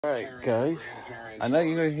Alright guys, I know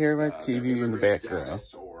you're going to hear my TV in the background,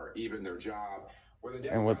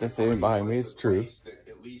 and what they're saying behind me is true,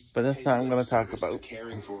 but that's not what I'm going to talk about.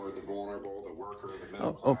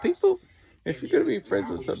 People, if you're going to be friends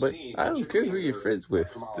with somebody, I don't care who you're friends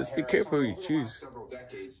with, just be careful who you choose.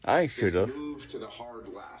 I should have.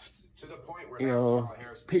 You know,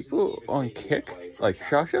 people on Kick, like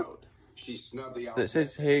Shasha, that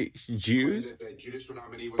says hate Jews,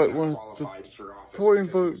 but when it's supporting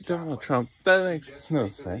vote Donald Trump, that makes no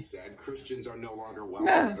sense.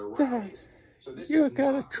 Nah, you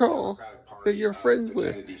got a troll that you're friends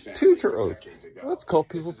with. Two trolls. Let's call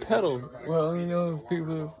people pedos. Well, you know if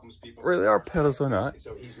people really are pedos or not.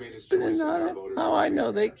 But they're not. How I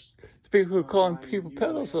know the people who are calling people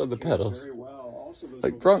pedos are the pedos.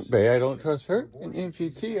 Like Drunk Bay, I don't trust her, and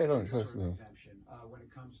amputee, I don't trust them.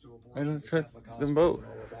 I don't trust them both.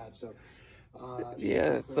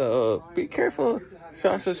 Yeah, so be careful,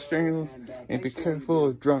 Sasha Strangles, and be careful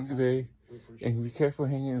of Drunk Bay, and be careful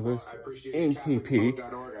hanging with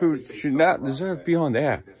NTP, who should not deserve beyond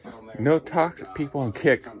that. No toxic people on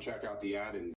Kick.